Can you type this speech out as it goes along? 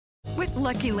With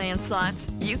Lucky Land Slots,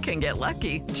 you can get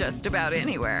lucky just about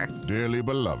anywhere. Dearly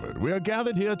beloved, we are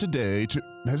gathered here today to...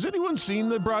 Has anyone seen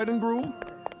the bride and groom?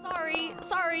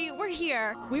 Sorry, we're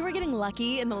here. We were getting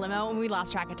lucky in the limo and we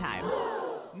lost track of time.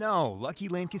 No, Lucky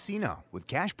Land Casino, with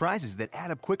cash prizes that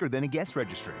add up quicker than a guest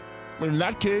registry. In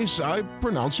that case, I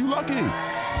pronounce you lucky.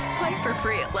 Play for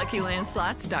free at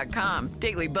LuckyLandSlots.com.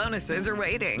 Daily bonuses are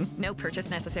waiting. No purchase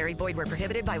necessary. Void where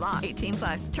prohibited by law.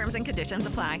 18+. Terms and conditions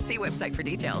apply. See website for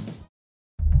details.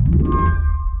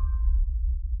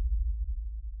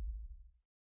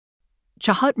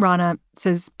 Chahat Rana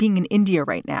says being in India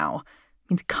right now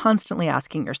means constantly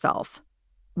asking yourself,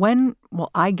 when will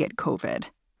I get COVID?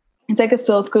 It's like a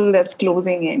circle that's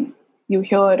closing in. You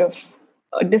hear of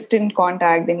a distant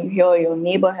contact, then you hear your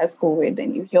neighbor has COVID,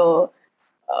 then you hear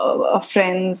a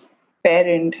friend's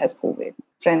parent has COVID,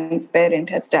 friend's parent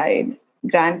has died,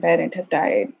 grandparent has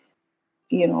died,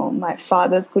 my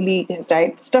father's colleague has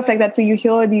died, stuff like that. So you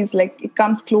hear these, like, it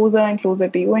comes closer and closer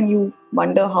to you and you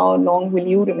wonder how long will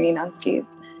you remain unscathed.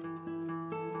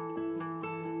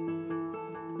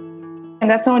 And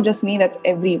that's not just me, that's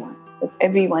everyone. That's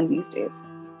everyone these days.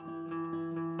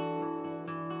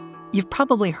 You've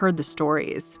probably heard the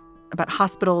stories about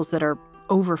hospitals that are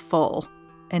overfull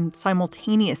and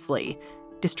simultaneously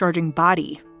discharging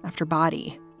body after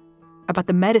body, about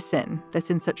the medicine that's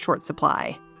in such short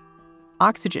supply,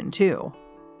 oxygen too.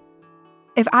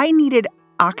 If I needed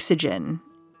oxygen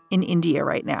in India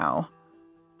right now,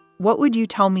 what would you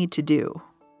tell me to do?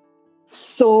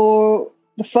 So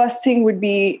the first thing would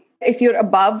be, if you're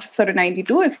above sort of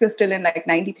 92, if you're still in like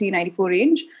 93, 94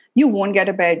 range, you won't get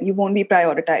a bed. You won't be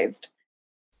prioritized.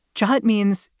 Chahat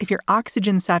means if your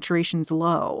oxygen saturation's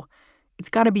low, it's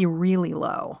got to be really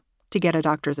low to get a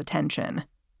doctor's attention.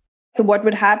 So what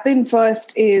would happen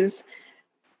first is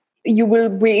you will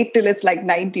wait till it's like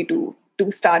 92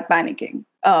 to start panicking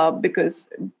because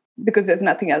there's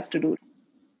nothing else to do.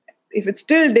 If it's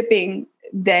still dipping,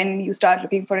 then you start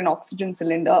looking for an oxygen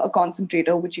cylinder, a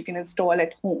concentrator, which you can install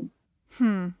at home.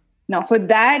 Now, for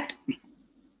that,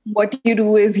 what you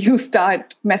do is you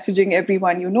start messaging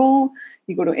everyone you know.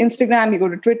 You go to Instagram, you go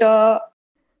to Twitter.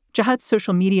 Chahat's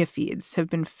social media feeds have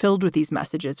been filled with these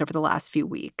messages over the last few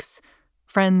weeks.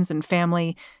 Friends and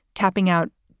family tapping out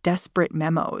desperate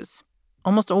memos,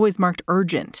 almost always marked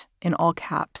urgent in all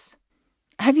caps.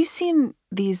 Have you seen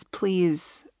these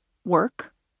pleas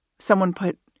work? Someone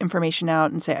put information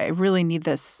out and say, I really need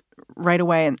this right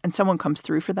away, and someone comes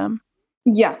through for them?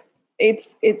 Yeah,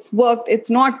 it's worked. It's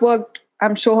not worked,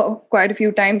 I'm sure, quite a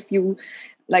few times.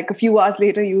 Like a few hours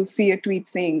later, you'll see a tweet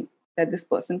saying that this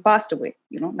person passed away.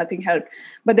 Nothing helped.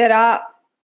 But there are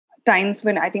times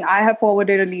when I think I have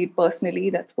forwarded a lead personally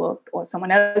that's worked, or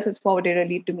someone else has forwarded a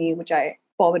lead to me, which I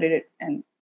forwarded it, and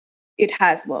it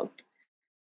has worked.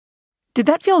 Did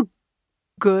that feel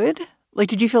good? Like,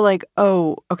 did you feel like,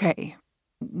 oh, okay,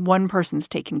 one person's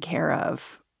taken care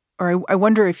of? Or I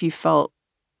wonder if you felt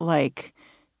like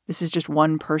this is just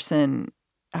one person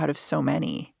out of so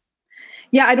many.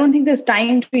 Yeah, I don't think there's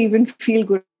time to even feel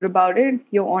good about it.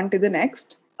 You're on to the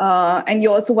next. And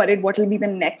you're also worried what will be the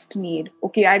next need.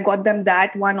 Okay, I got them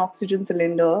that one oxygen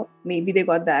cylinder. Maybe they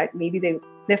got that. Maybe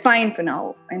they're fine for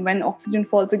now. And when oxygen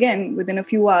falls again, within a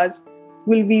few hours,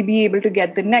 will we be able to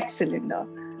get the next cylinder?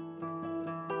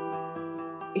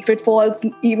 If it falls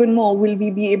even more, will we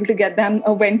be able to get them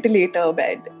a ventilator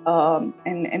bed and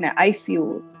an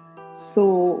ICU?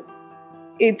 So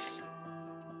it's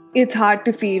hard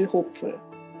to feel hopeful.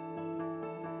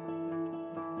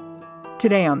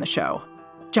 Today on the show,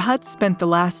 Chahat spent the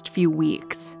last few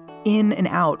weeks in and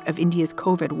out of India's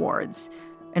COVID wards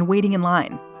and waiting in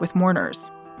line with mourners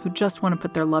who just want to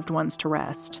put their loved ones to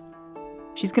rest.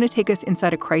 She's going to take us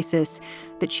inside a crisis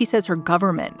that she says her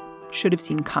government should have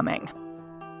seen coming.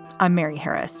 I'm Mary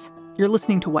Harris. You're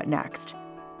listening to What Next?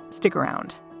 Stick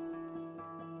around.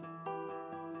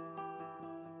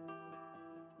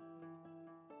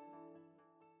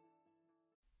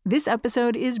 This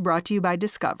episode is brought to you by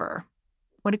Discover.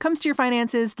 When it comes to your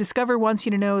finances, Discover wants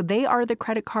you to know they are the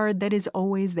credit card that is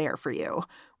always there for you.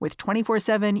 With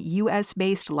 24/7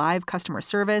 U.S.-based live customer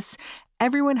service,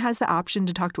 everyone has the option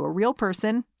to talk to a real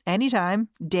person anytime,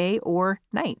 day or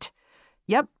night.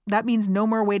 Yep, that means no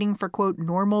more waiting for, quote,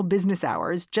 normal business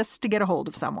hours just to get a hold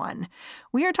of someone.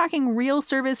 We are talking real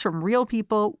service from real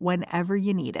people whenever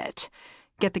you need it.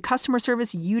 Get the customer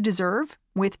service you deserve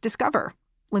with Discover.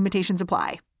 Limitations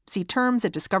apply. See terms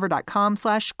at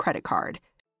discover.com/creditcard.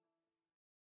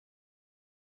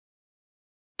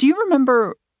 Do you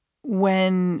remember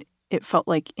when it felt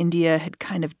like India had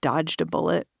kind of dodged a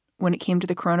bullet when it came to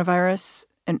the coronavirus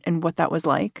and what that was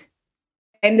like?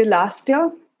 End of last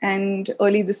year, And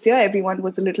early this year, everyone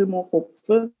was a little more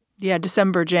hopeful. Yeah,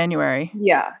 December, January.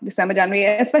 Yeah, December,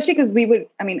 January, especially because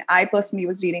I personally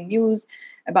was reading news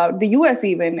about the US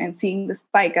even and seeing the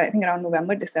spike. I think around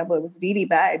November, December, it was really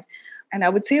bad. And I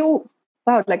would say, oh,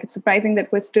 wow, like it's surprising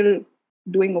that we're still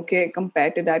doing okay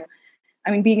compared to that.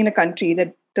 I mean, being in a country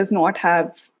that does not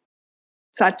have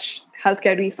such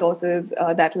healthcare resources,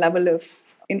 that level of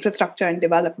infrastructure and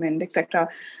development, etc.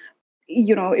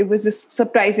 It was just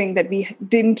surprising that we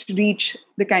didn't reach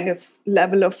the kind of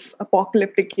level of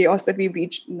apocalyptic chaos that we've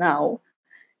reached now.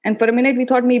 And for a minute, we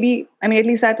thought at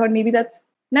least I thought maybe that's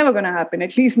never going to happen,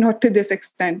 at least not to this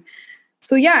extent.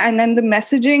 So yeah, and then the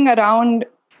messaging around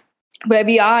where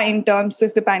we are in terms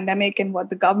of the pandemic and what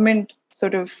the government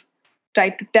sort of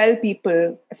tried to tell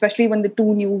people, especially when the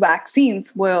 2 new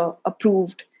vaccines were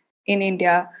approved in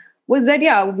India, was that,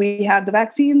 yeah, we have the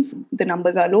vaccines, the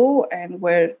numbers are low, and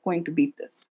we're going to beat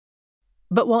this.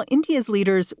 But while India's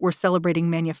leaders were celebrating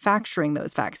manufacturing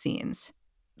those vaccines,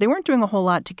 they weren't doing a whole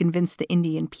lot to convince the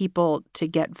Indian people to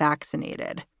get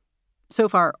vaccinated. So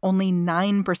far, only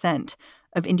 9%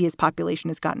 of India's population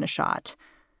has gotten a shot.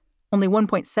 Only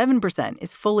 1.7%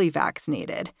 is fully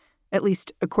vaccinated, at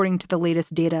least according to the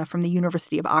latest data from the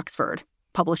University of Oxford,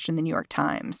 published in the New York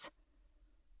Times.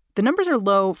 The numbers are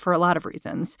low for a lot of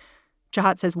reasons.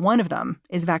 Chahat says one of them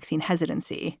is vaccine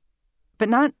hesitancy, but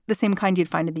not the same kind you'd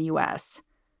find in the U.S.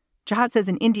 Chahat says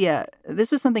in India,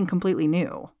 this was something completely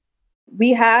new. We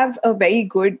have a very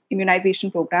good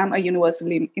immunization program, a universal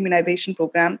immunization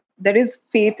program. There is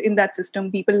faith in that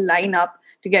system. People line up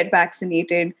to get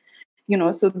vaccinated.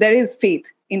 So there is faith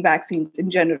in vaccines in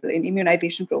general, in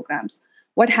immunization programs.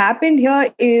 What happened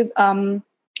here is, at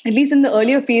least in the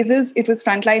earlier phases, it was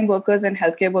frontline workers and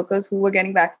healthcare workers who were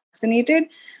getting vaccinated.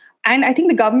 And I think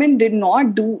the government did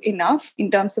not do enough in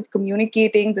terms of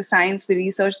communicating the science, the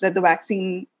research, that the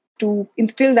vaccine, to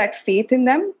instill that faith in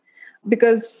them.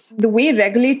 Because the way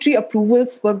regulatory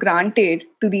approvals were granted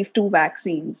to these 2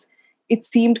 vaccines, it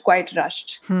seemed quite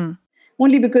rushed.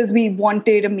 Only because we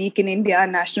wanted a Make in India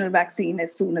national vaccine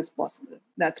as soon as possible.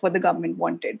 That's what the government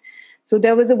wanted. So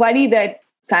there was a worry that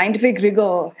scientific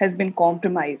rigor has been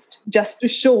compromised just to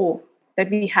show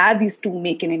that we had these 2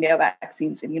 Make in India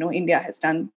vaccines. And, India has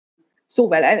done so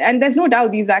well. And there's no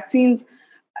doubt these vaccines,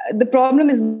 the problem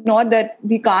is not that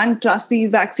we can't trust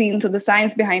these vaccines or the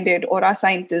science behind it or our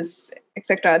scientists,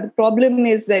 etc. The problem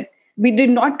is that we did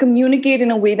not communicate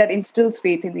in a way that instills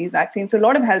faith in these vaccines. So a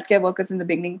lot of healthcare workers in the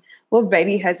beginning were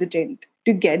very hesitant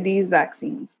to get these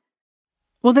vaccines.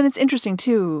 Well, then it's interesting,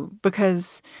 too,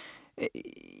 because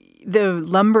the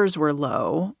numbers were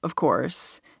low, of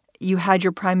course. You had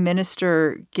your prime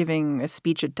minister giving a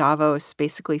speech at Davos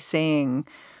basically saying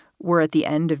we're at the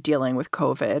end of dealing with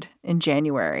COVID in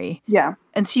January. Yeah.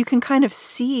 And so you can kind of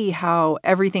see how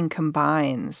everything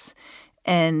combines.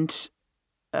 And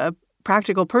a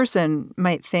practical person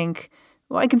might think,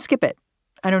 well, I can skip it.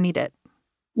 I don't need it.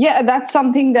 Yeah, that's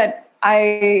something that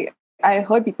I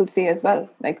heard people say as well.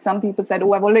 Like some people said,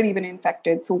 oh, I've already been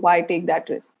infected, so why take that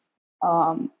risk?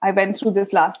 I went through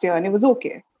this last year and it was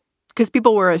okay. Because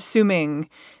people were assuming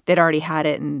they'd already had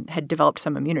it and had developed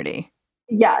some immunity.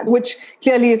 Yeah, which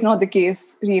clearly is not the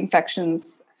case.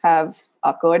 Reinfections have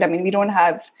occurred. I mean, we don't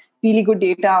have really good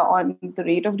data on the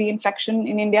rate of reinfection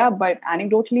in India, but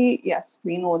anecdotally, yes,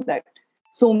 we know that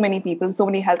so many people, so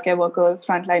many healthcare workers,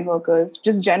 frontline workers,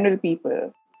 just general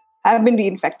people have been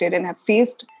reinfected and have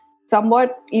faced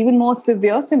somewhat even more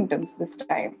severe symptoms this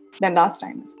time than last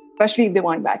time, especially if they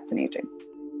weren't vaccinated.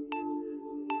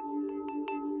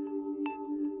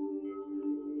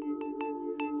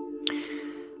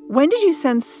 When did you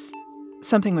sense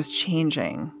something was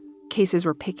changing? Cases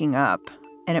were picking up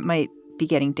and it might be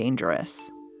getting dangerous?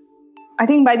 I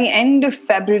think by the end of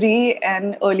February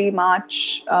and early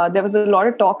March, there was a lot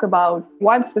of talk about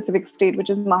one specific state, which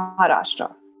is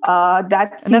Maharashtra. And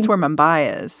that's where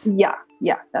Mumbai is.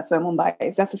 Yeah, that's where Mumbai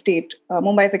is. That's the state.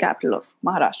 Mumbai is the capital of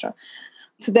Maharashtra.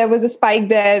 So there was a spike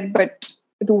there, but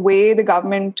the way the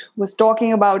government was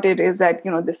talking about it is that,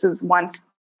 this is once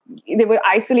they were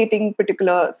isolating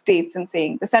particular states and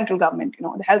saying the central government,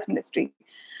 the health ministry,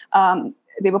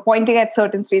 they were pointing at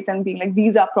certain states and being like,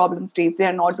 these are problem states. They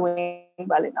are not doing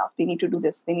well enough. They need to do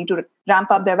this. They need to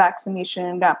ramp up their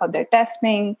vaccination, ramp up their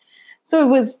testing.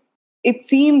 So it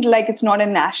seemed like it's not a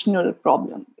national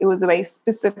problem. It was a very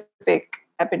specific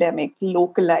epidemic,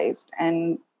 localized,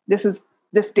 and this is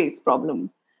the state's problem.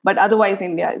 But otherwise,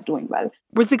 India is doing well.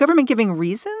 Was the government giving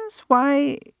reasons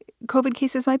why COVID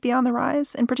cases might be on the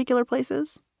rise in particular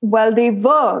places? Well, they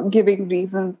were giving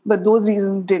reasons, but those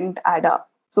reasons didn't add up.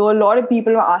 So a lot of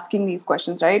people were asking these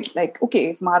questions, right? Like, okay,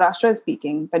 if Maharashtra is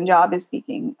speaking, Punjab is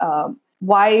speaking,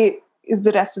 Why is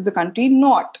the rest of the country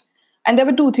not? And there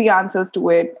were 2-3 answers to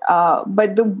it.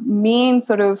 But the main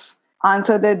sort of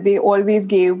answer that they always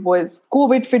gave was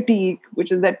COVID fatigue,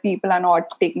 which is that people are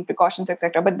not taking precautions,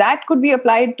 etc. But that could be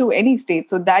applied to any state.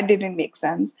 So that didn't make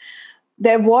sense.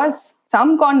 There was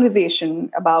some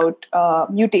conversation about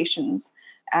mutations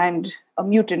and a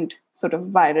mutant sort of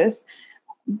virus,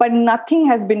 but nothing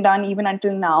has been done even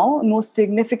until now. No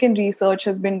significant research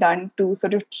has been done to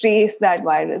sort of trace that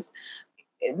virus.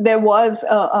 There was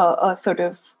a sort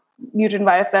of mutant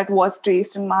virus that was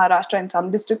traced in Maharashtra, in some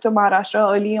districts of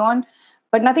Maharashtra early on,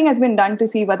 but nothing has been done to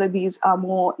see whether these are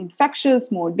more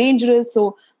infectious, more dangerous.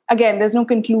 So again, there's no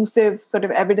conclusive sort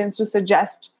of evidence to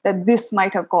suggest that this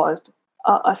might have caused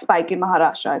a spike in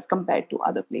Maharashtra as compared to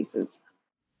other places.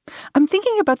 I'm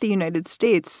thinking about the United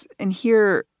States, and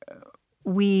here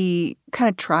we kind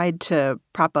of tried to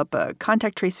prop up a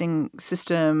contact tracing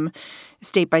system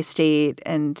state by state,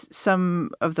 and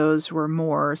some of those were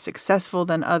more successful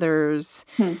than others.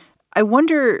 I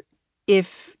wonder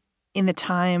if in the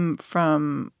time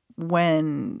from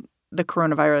when the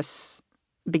coronavirus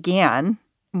began,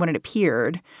 when it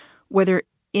appeared, whether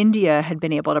India had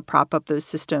been able to prop up those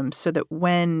systems so that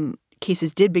when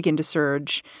cases did begin to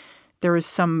surge, there was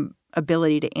some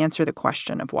ability to answer the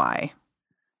question of why.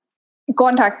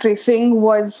 Contact tracing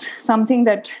was something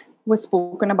that was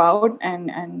spoken about,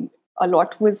 and a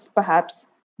lot was perhaps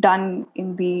done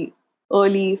in the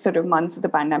early sort of months of the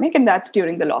pandemic, and that's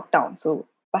during the lockdown. So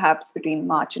perhaps between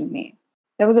March and May.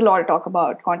 There was a lot of talk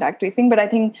about contact tracing, but I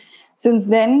think since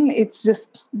then it's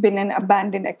just been an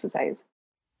abandoned exercise.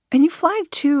 And you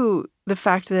flagged, too, the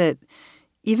fact that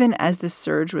even as this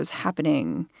surge was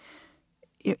happening,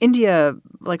 India,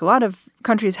 like a lot of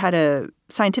countries, had a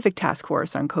scientific task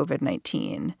force on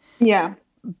COVID-19. Yeah.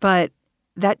 But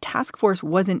that task force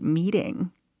wasn't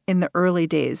meeting in the early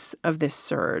days of this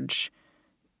surge.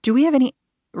 Do we have any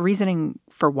reasoning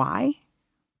for why?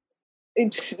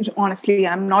 Honestly,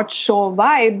 I'm not sure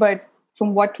why, but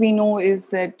from what we know is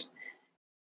that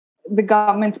the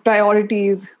government's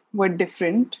priorities were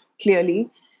different, clearly.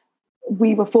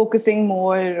 We were focusing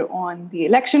more on the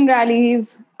election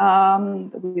rallies.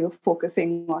 We were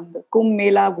focusing on the Kumbh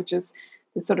Mela, which is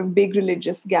this sort of big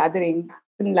religious gathering.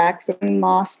 And lakhs of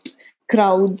masked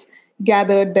crowds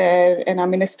gathered there. And our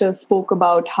minister spoke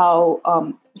about how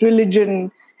religion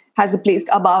has a place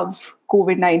above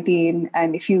COVID-19.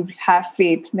 And if you have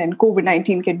faith, then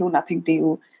COVID-19 can do nothing to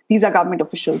you. These are government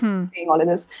officials saying all of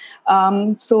this.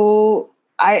 So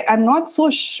I'm not so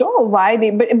sure why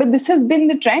but this has been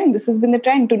the trend. This has been the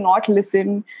trend to not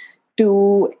listen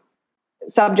to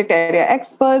subject area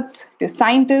experts, to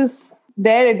scientists.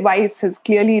 Their advice has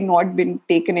clearly not been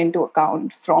taken into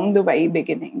account from the very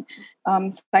beginning.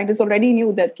 Scientists already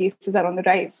knew that cases are on the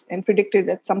rise and predicted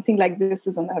that something like this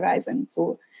is on the horizon.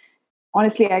 So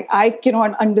honestly, I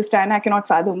cannot understand, I cannot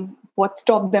fathom what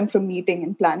stopped them from meeting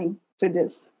and planning for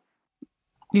this.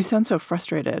 You sound so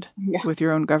frustrated with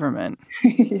your own government.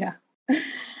 Yeah,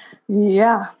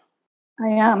 I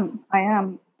am.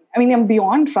 I mean, I'm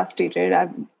beyond frustrated.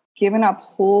 I've given up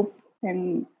hope,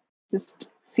 and just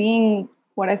seeing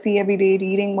what I see every day,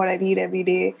 reading what I read every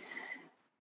day.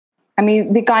 I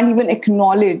mean, they can't even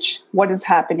acknowledge what is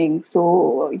happening.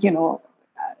 So,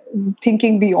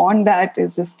 thinking beyond that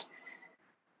is just,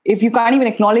 if you can't even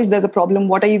acknowledge there's a problem,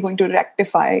 what are you going to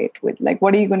rectify it with? Like,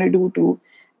 what are you going to do to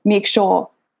make sure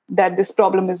that this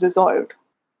problem is resolved?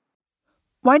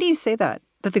 Why do you say that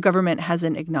the government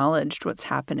hasn't acknowledged what's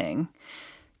happening?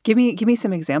 Give me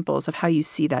some examples of how you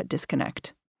see that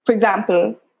disconnect. For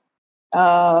example,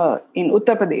 in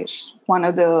Uttar Pradesh, one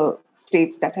of the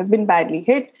states that has been badly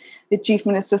hit, the chief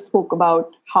minister spoke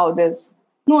about how there's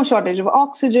no shortage of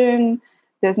oxygen,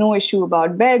 there's no issue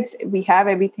about beds, we have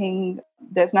everything,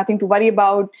 there's nothing to worry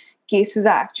about, cases are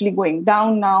actually going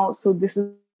down now. So this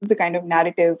is the kind of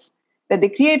narrative that they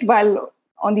create, while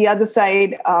on the other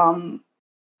side,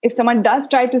 if someone does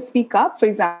try to speak up, for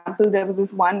example, there was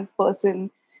this one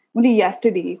person only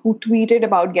yesterday who tweeted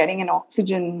about getting an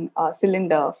oxygen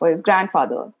cylinder for his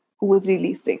grandfather who was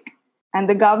really sick. And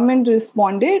the government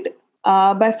responded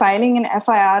by filing an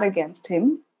FIR against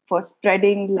him for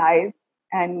spreading lies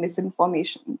and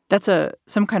misinformation. That's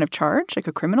some kind of charge, like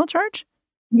a criminal charge?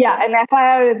 Yeah, an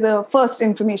FIR is a first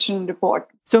information report.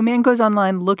 So a man goes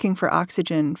online looking for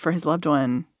oxygen for his loved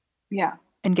one. Yeah.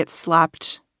 And gets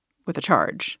slapped with a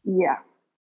charge. Yeah.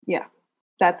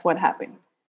 That's what happened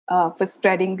for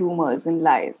spreading rumors and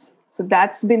lies. So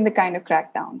that's been the kind of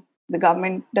crackdown. The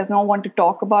government does not want to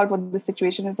talk about what the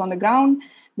situation is on the ground.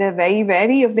 They're very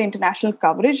wary of the international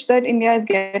coverage that India is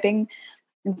getting,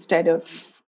 instead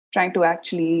of trying to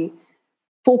actually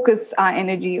focus our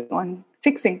energy on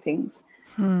fixing things.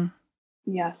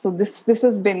 Yeah, so this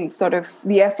has been sort of,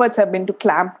 the efforts have been to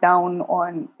clamp down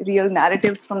on real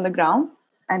narratives from the ground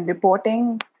and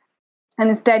reporting, and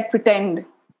instead pretend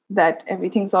that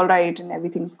everything's all right and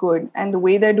everything's good. And the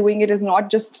way they're doing it is not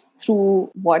just through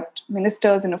what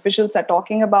ministers and officials are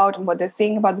talking about and what they're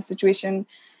saying about the situation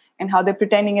and how they're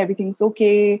pretending everything's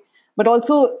okay, but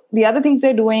also the other things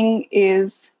they're doing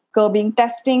is curbing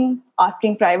testing,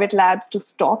 asking private labs to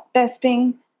stop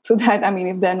testing, so that,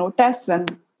 if there are no tests, then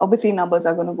obviously numbers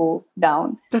are going to go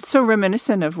down. That's so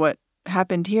reminiscent of what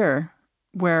happened here,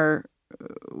 where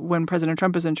when President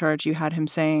Trump was in charge, you had him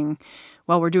saying,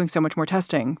 well, we're doing so much more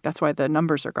testing. That's why the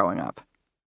numbers are going up.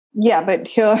 Yeah, but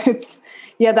here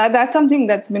that's something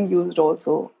that's been used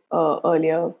also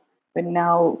earlier. But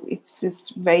now it's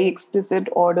just very explicit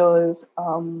orders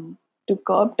to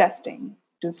curb testing,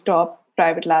 to stop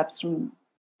private labs from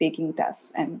taking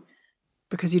tests. And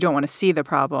because you don't want to see the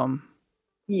problem.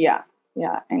 Yeah.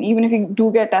 And even if you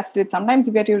do get tested, sometimes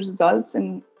you get your results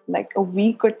in like a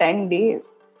week or 10 days.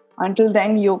 Until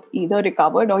then, you've either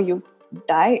recovered or you've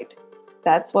died.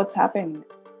 That's what's happened.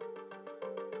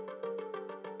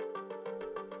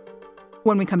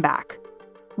 When we come back,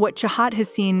 what Chahat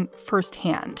has seen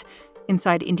firsthand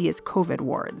inside India's COVID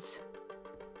wards.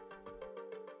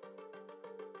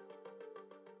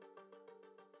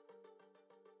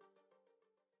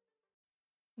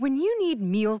 When you need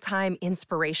mealtime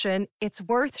inspiration, it's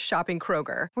worth shopping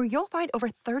Kroger, where you'll find over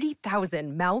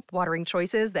 30,000 mouth-watering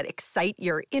choices that excite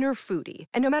your inner foodie.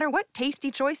 And no matter what tasty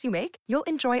choice you make, you'll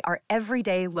enjoy our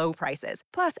everyday low prices,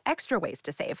 plus extra ways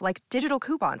to save, like digital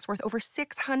coupons worth over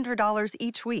 $600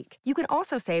 each week. You can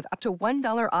also save up to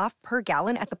 $1 off per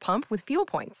gallon at the pump with fuel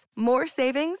points. More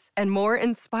savings and more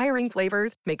inspiring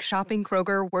flavors make shopping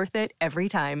Kroger worth it every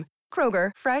time.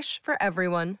 Kroger, fresh for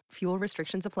everyone. Fuel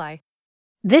restrictions apply.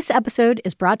 This episode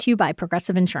is brought to you by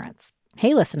Progressive Insurance.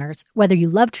 Hey, listeners, whether you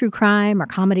love true crime or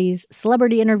comedies,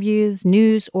 celebrity interviews,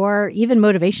 news, or even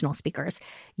motivational speakers,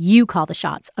 you call the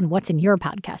shots on what's in your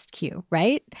podcast queue,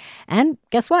 right? And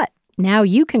guess what? Now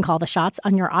you can call the shots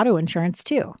on your auto insurance,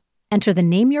 too. Enter the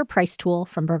Name Your Price tool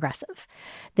from Progressive.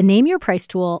 The Name Your Price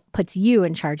tool puts you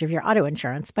in charge of your auto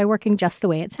insurance by working just the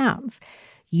way it sounds.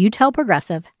 You tell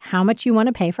Progressive how much you want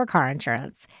to pay for car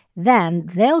insurance. Then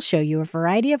they'll show you a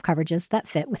variety of coverages that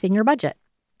fit within your budget,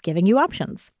 giving you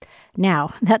options.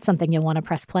 Now, that's something you'll want to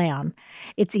press play on.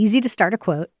 It's easy to start a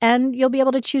quote, and you'll be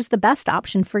able to choose the best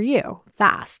option for you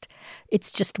fast.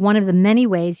 It's just one of the many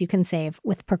ways you can save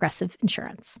with Progressive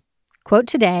Insurance. Quote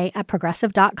today at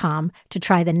Progressive.com to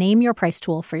try the Name Your Price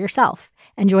tool for yourself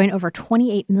and join over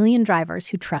 28 million drivers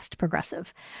who trust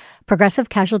Progressive. Progressive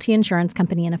Casualty Insurance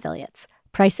Company and Affiliates.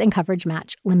 Price and coverage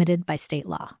match limited by state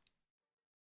law.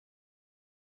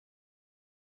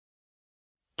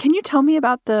 Can you tell me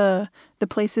about the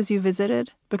places you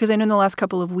visited? Because I know in the last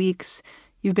couple of weeks,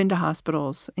 you've been to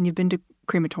hospitals and you've been to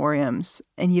crematoriums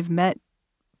and you've met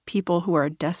people who are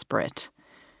desperate.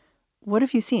 What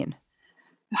have you seen?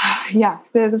 Yeah,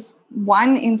 there's this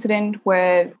one incident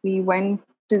where we went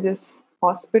to this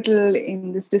hospital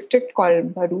in this district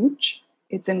called Bharuch.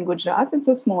 It's in Gujarat. It's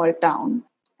a small town.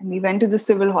 And we went to the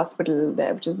civil hospital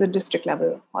there, which is a district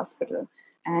level hospital.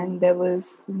 And there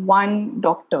was one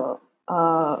doctor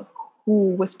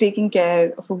who was taking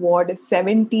care of a ward of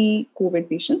 70 COVID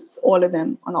patients, all of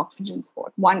them on oxygen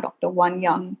support. One doctor, one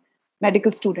young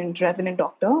medical student, resident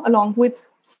doctor, along with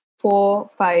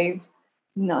 4-5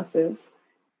 nurses.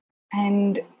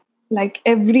 And like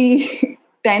every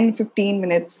 10-15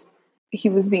 minutes, he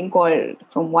was being called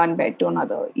from one bed to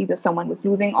another. Either someone was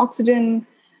losing oxygen,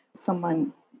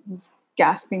 someone was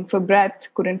gasping for breath,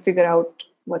 couldn't figure out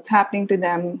what's happening to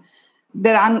them.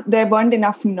 There weren't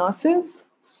enough nurses,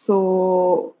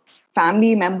 so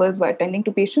family members were attending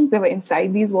to patients. They were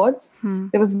inside these wards.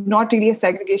 There was not really a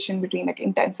segregation between like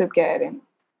intensive care and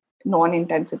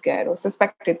non-intensive care or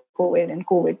suspected COVID and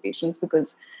COVID patients,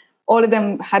 because all of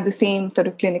them had the same sort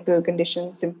of clinical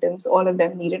conditions, symptoms. All of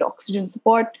them needed oxygen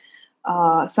support.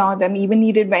 Some of them even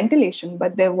needed ventilation,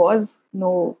 but there was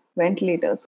no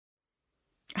ventilators.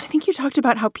 I think you talked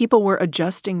about how people were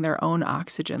adjusting their own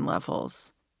oxygen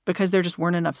levels because there just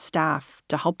weren't enough staff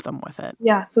to help them with it.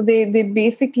 Yeah, so they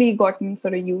basically gotten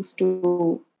sort of used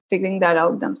to figuring that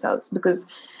out themselves, because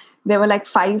there were like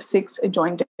 5-6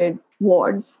 adjointed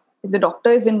wards. If the doctor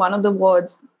is in one of the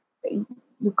wards,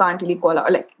 you can't really call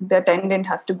out. Like the attendant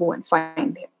has to go and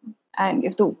find him. And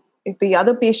if the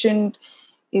other patient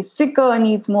is sicker,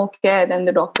 needs more care, then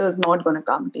the doctor is not going to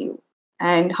come to you.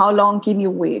 And how long can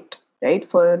you wait, right,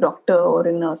 for a doctor or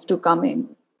a nurse to come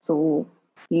in? So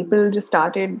people just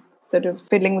started sort of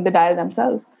fiddling with the dial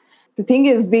themselves. the thing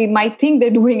is, they might think they're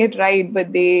doing it right,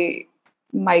 but they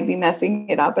might be messing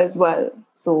it up as well.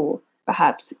 So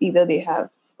perhaps either they have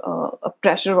a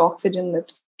pressure of oxygen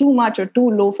that's too much or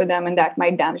too low for them, and that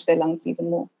might damage their lungs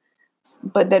even more.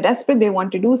 But they're desperate. They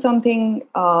want to do something,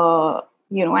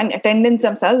 and attendants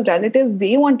themselves, relatives,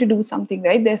 they want to do something,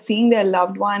 right? They're seeing their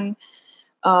loved one,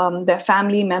 their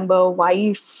family member,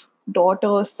 wife,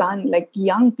 daughter, son, like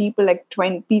young people, like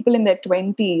people in their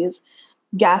 20s,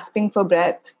 gasping for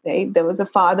breath, right? There was a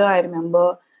father, I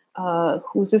remember,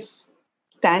 who's just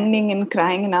standing and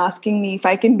crying and asking me if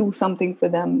I can do something for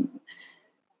them.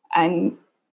 And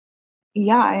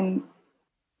and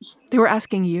they were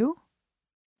asking you?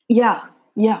 Yeah,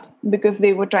 because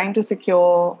they were trying to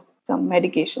secure some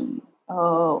medication,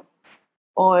 or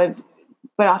were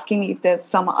asking me if there's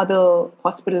some other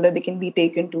hospital that they can be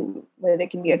taken to where they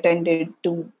can be attended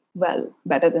to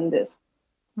better than this.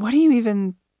 What do you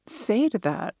even say to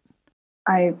that?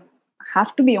 I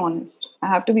have to be honest. I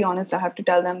have to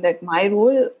tell them that my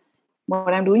role,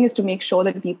 what I'm doing, is to make sure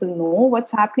that people know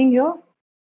what's happening here.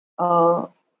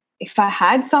 If I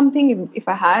had something, if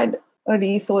I had a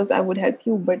resource, I would help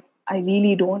you, but I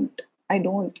really don't. I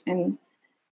don't. And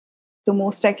the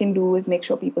most I can do is make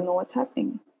sure people know what's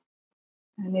happening.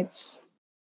 And it's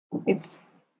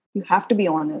you have to be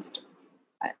honest.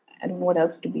 I don't know what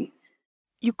else to be.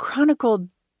 You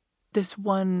chronicled this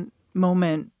one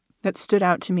moment that stood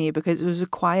out to me because it was a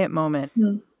quiet moment.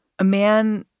 A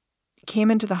man came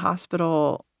into the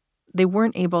hospital. They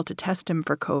weren't able to test him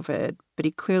for COVID, but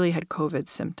he clearly had COVID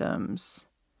symptoms,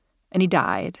 and he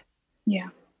died. Yeah.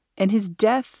 And his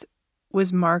death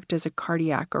was marked as a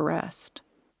cardiac arrest.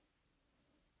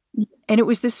 And it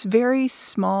was this very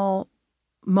small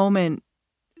moment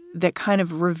that kind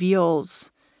of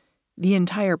reveals the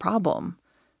entire problem,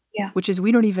 which is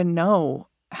we don't even know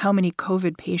how many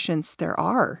COVID patients there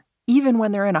are, even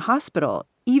when they're in a hospital,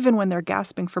 even when they're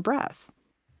gasping for breath.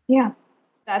 Yeah.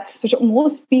 That's for sure.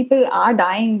 Most people are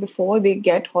dying before they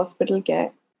get hospital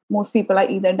care. Most people are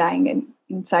either dying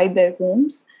inside their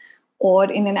homes or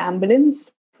in an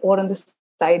ambulance or on the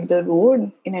side of the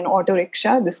road in an auto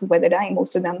rickshaw. This is where they're dying.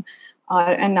 Most of them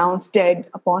are announced dead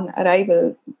upon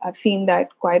arrival. I've seen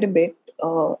that quite a bit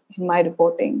in my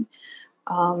reporting.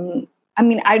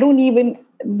 I don't even,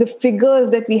 the figures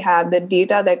that we have, the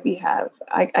data that we have,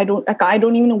 I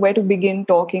don't even know where to begin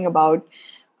talking about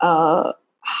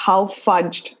how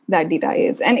fudged that data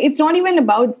is. And it's not even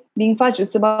about being fudged.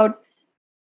 It's about,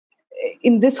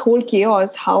 in this whole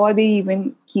chaos, how are they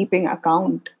even keeping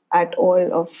account at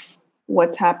all of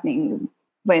what's happening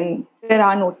when there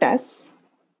are no tests?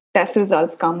 Test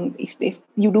results come, if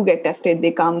you do get tested,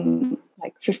 they come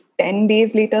like 10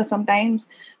 days later sometimes.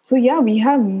 So we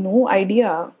have no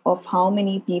idea of how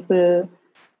many people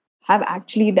have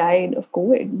actually died of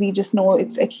COVID. We just know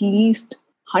it's at least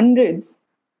hundreds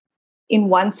in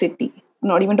one city. I'm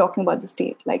not even talking about the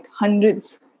state, like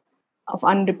hundreds of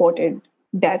unreported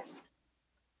deaths.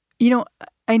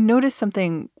 I noticed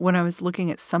something when I was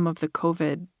looking at some of the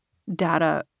COVID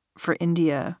data for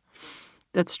India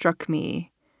that struck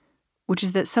me, which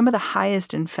is that some of the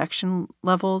highest infection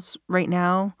levels right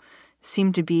now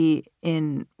seem to be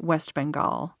in West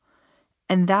Bengal.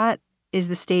 And that is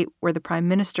the state where the prime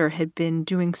minister had been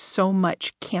doing so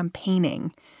much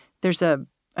campaigning. There's an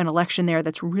election there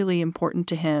that's really important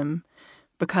to him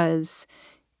because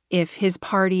if his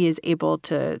party is able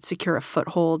to secure a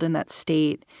foothold in that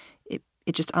state,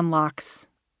 it just unlocks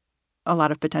a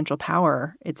lot of potential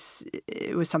power.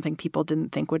 It was something people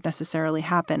didn't think would necessarily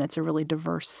happen. It's a really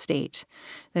diverse state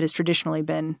that has traditionally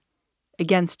been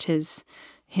against his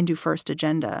Hindu first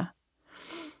agenda.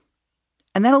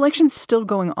 And that election's still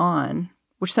going on,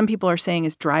 which some people are saying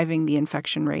is driving the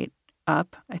infection rate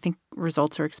up. I think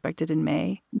results are expected in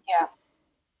May. Yeah.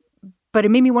 But it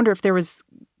made me wonder if there was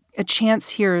a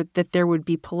chance here that there would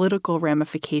be political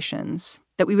ramifications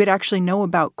that we would actually know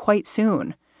about quite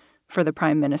soon for the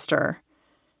prime minister,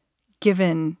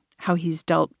 given how he's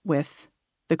dealt with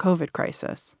the COVID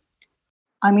crisis.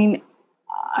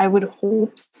 I would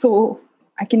hope so.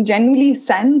 I can genuinely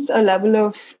sense a level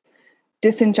of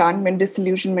disenchantment,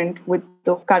 disillusionment with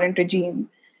the current regime.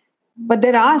 But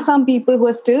there are some people who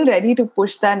are still ready to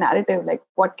push that narrative. Like,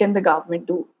 what can the government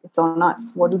do? It's on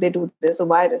us. What do they do? There's a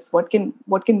virus. What can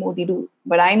Modi do?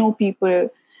 But I know people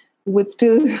who would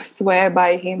still swear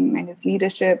by him and his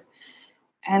leadership.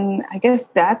 And I guess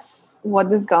that's what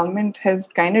this government has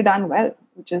kind of done well,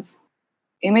 which is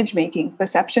image making,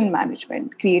 perception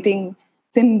management, creating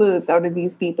symbols out of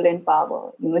these people in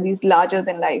power, these larger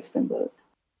than life symbols.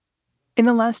 In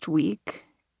the last week,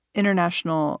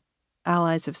 international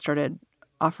allies have started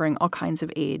offering all kinds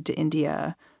of aid to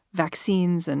India,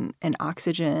 vaccines and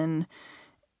oxygen.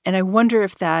 And I wonder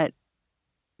if that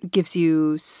gives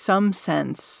you some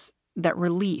sense that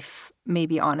relief may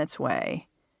be on its way.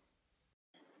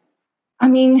 I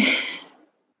mean,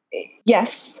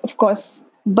 yes, of course.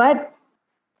 But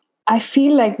I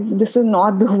feel like this is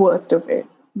not the worst of it.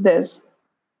 There's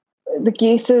the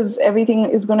cases, everything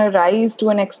is going to rise to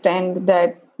an extent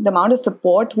that the amount of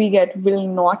support we get will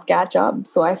not catch up.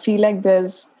 So I feel like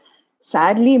there's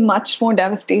sadly much more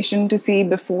devastation to see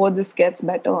before this gets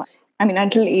better. I mean,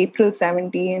 until April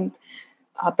 17th,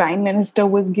 our Prime Minister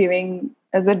was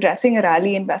addressing a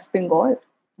rally in West Bengal.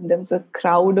 There was a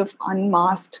crowd of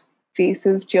unmasked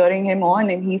faces cheering him on,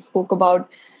 and he spoke about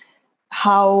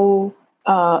how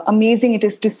amazing it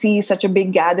is to see such a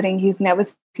big gathering. He's never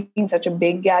seen such a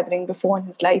big gathering before in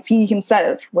his life. He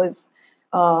himself was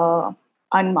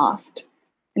unmasked.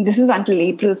 And this is until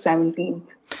April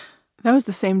 17th. That was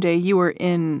the same day you were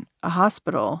in a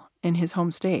hospital in his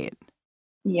home state.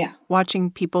 Yeah. Watching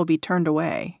people be turned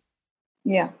away.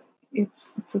 Yeah.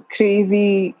 It's a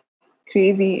crazy,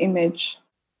 crazy image.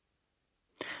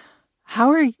 How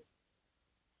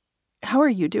are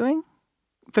you doing?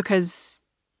 Because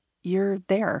you're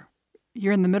there.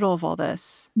 You're in the middle of all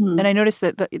this. And I noticed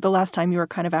that the last time you were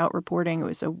kind of out reporting, it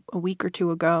was a week or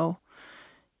two ago.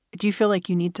 Do you feel like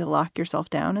you need to lock yourself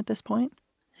down at this point?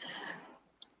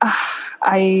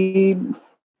 I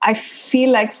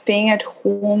feel like staying at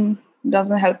home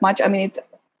doesn't help much. I mean,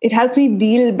 it helps me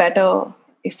deal better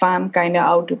if I'm kind of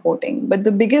out reporting. But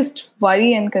the biggest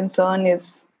worry and concern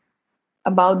is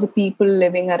about the people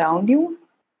living around you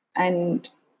and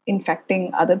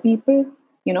infecting other people,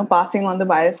 passing on the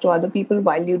virus to other people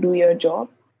while you do your job.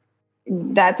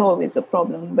 That's always a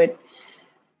problem. But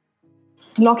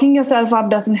locking yourself up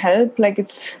doesn't help. Like,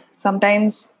 it's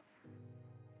sometimes,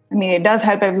 I mean, it does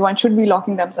help. Everyone should be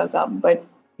locking themselves up. But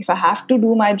if I have to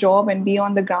do my job and be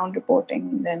on the ground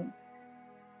reporting, then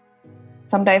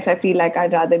sometimes I feel like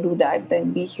I'd rather do that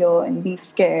than be here and be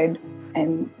scared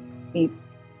and be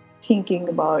thinking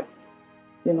about,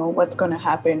 what's going to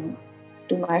happen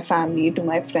to my family, to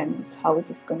my friends. How is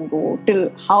this going to go?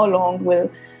 Till how long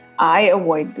will I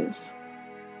avoid this?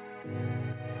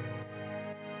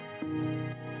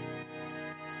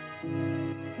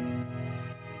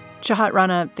 Chahat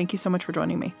Rana, thank you so much for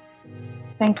joining me.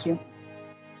 Thank you.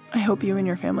 I hope you and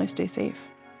your family stay safe.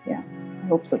 Yeah, I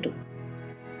hope so too.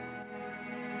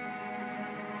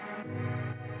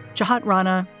 Chahat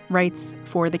Rana writes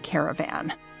for The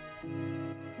Caravan.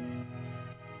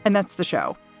 And that's the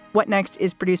show. What Next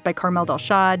is produced by Carmel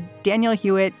Delshad, Daniel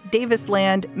Hewitt, Davis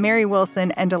Land, Mary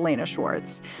Wilson, and Elena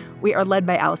Schwartz. We are led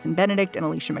by Allison Benedict and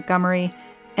Alicia Montgomery.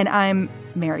 And I'm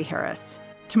Mary Harris.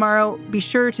 Tomorrow, be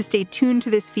sure to stay tuned to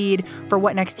this feed for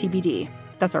What Next TBD.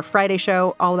 That's our Friday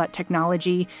show, all about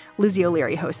technology. Lizzie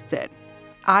O'Leary hosts it.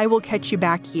 I will catch you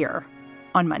back here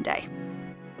on Monday.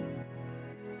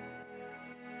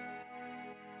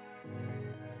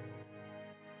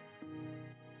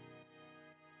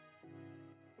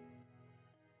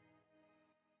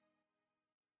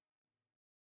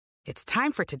 It's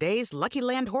time for today's Lucky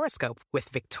Land horoscope with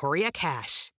Victoria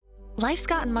Cash. Life's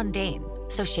gotten mundane,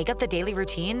 so shake up the daily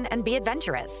routine and be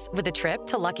adventurous with a trip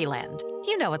to Lucky Land.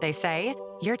 You know what they say,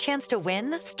 your chance to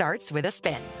win starts with a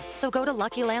spin. So go to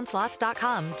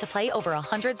LuckyLandSlots.com to play over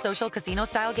 100 social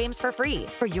casino-style games for free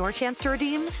for your chance to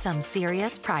redeem some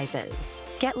serious prizes.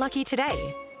 Get lucky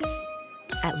today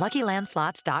at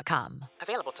LuckyLandSlots.com.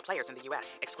 Available to players in the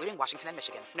U.S., excluding Washington and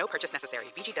Michigan. No purchase necessary.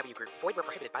 VGW Group. Void where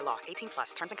prohibited by law.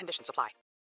 18+. Terms and conditions apply.